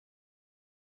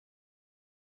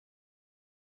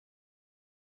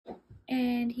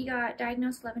and he got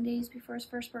diagnosed 11 days before his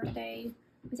first birthday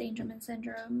with Angelman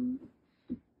syndrome,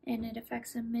 and it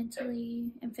affects him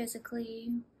mentally and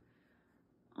physically.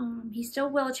 He's still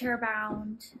wheelchair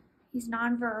bound. He's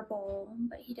nonverbal,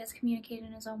 but he does communicate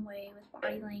in his own way with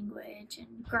body language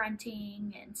and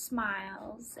grunting and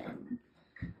smiles, and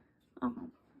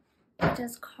it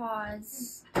does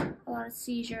cause a lot of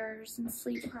seizures and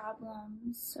sleep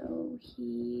problems. So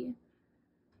he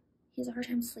has a hard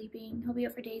time sleeping. He'll be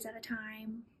up for days at a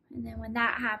time, and then when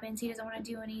that happens, he doesn't want to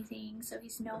do anything. So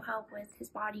he's no help with his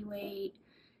body weight.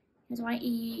 He doesn't want to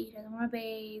eat. He doesn't want to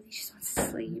bathe. He just wants to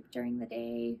sleep during the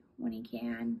day when he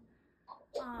can.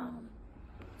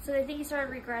 So they think he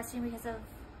started regressing because of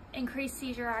increased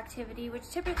seizure activity, which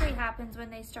typically happens when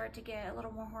they start to get a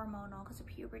little more hormonal because of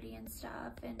puberty and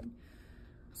stuff. And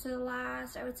so the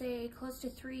last, I would say, close to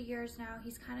 3 years now,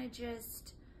 he's kind of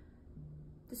just,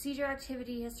 the seizure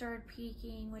activity has started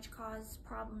peaking, which caused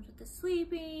problems with the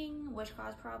sleeping, which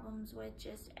caused problems with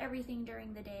just everything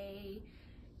during the day.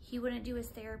 He wouldn't do his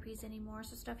therapies anymore,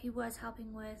 so stuff he was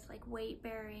helping with, like weight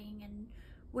bearing and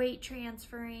weight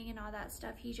transferring and all that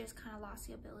stuff, he just kind of lost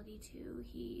the ability to.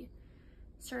 He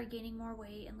started gaining more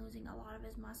weight and losing a lot of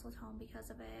his muscle tone because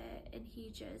of it, and he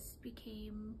just it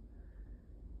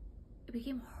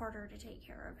became harder to take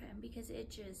care of him because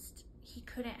he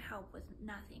couldn't help with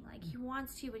nothing. Like, he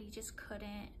wants to, but he just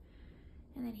couldn't,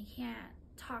 and then he can't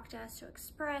talk to us to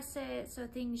express it, so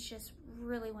things just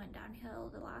really went downhill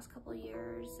the last couple of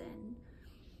years. And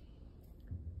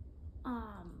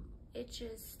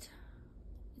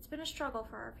it's been a struggle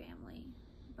for our family,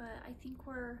 but I think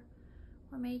we're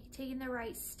taking the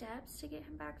right steps to get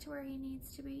him back to where he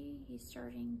needs to be. He's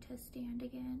starting to stand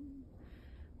again,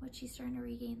 which he's starting to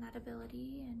regain that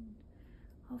ability, and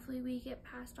hopefully we get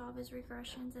past all of his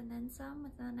regressions and then some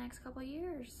within the next couple of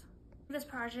years. This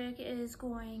project is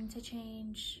going to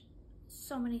change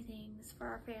so many things for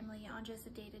our family on just a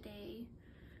day-to-day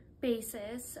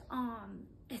basis.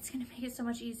 It's gonna make it so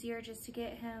much easier just to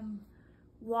get him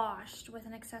washed with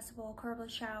an accessible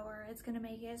curbless shower. It's gonna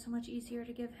make it so much easier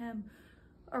to give him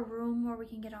a room where we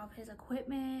can get all of his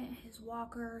equipment, his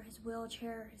walker, his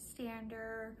wheelchair, his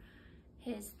stander,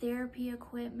 his therapy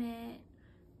equipment,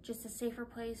 just a safer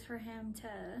place for him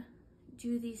to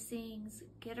do these things,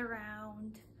 get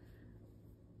around,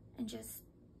 and just,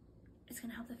 it's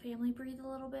gonna help the family breathe a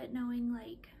little bit, knowing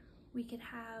like we could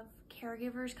have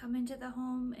caregivers come into the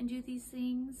home and do these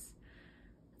things.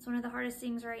 It's one of the hardest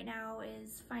things right now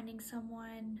is finding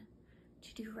someone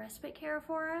to do respite care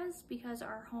for us because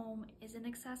our home isn't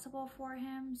accessible for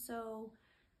him. So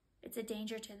it's a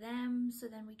danger to them. So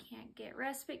then we can't get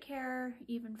respite care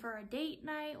even for a date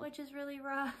night, which is really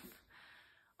rough.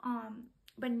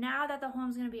 But now that the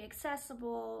home's gonna be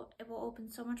accessible, it will open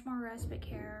so much more respite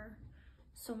care,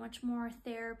 so much more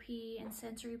therapy and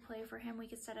sensory play for him. We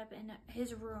could set up in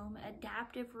his room,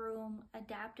 adaptive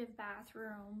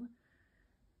bathroom,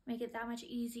 make it that much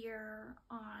easier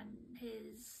on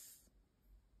his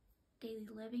daily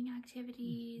living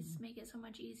activities, make it so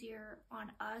much easier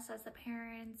on us as the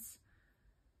parents,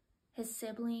 his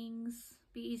siblings,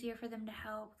 be easier for them to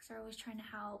help because they're always trying to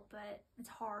help, but it's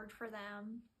hard for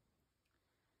them.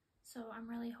 So I'm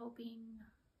really hoping,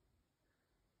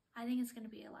 I think it's going to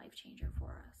be a life changer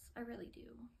for us. I really do.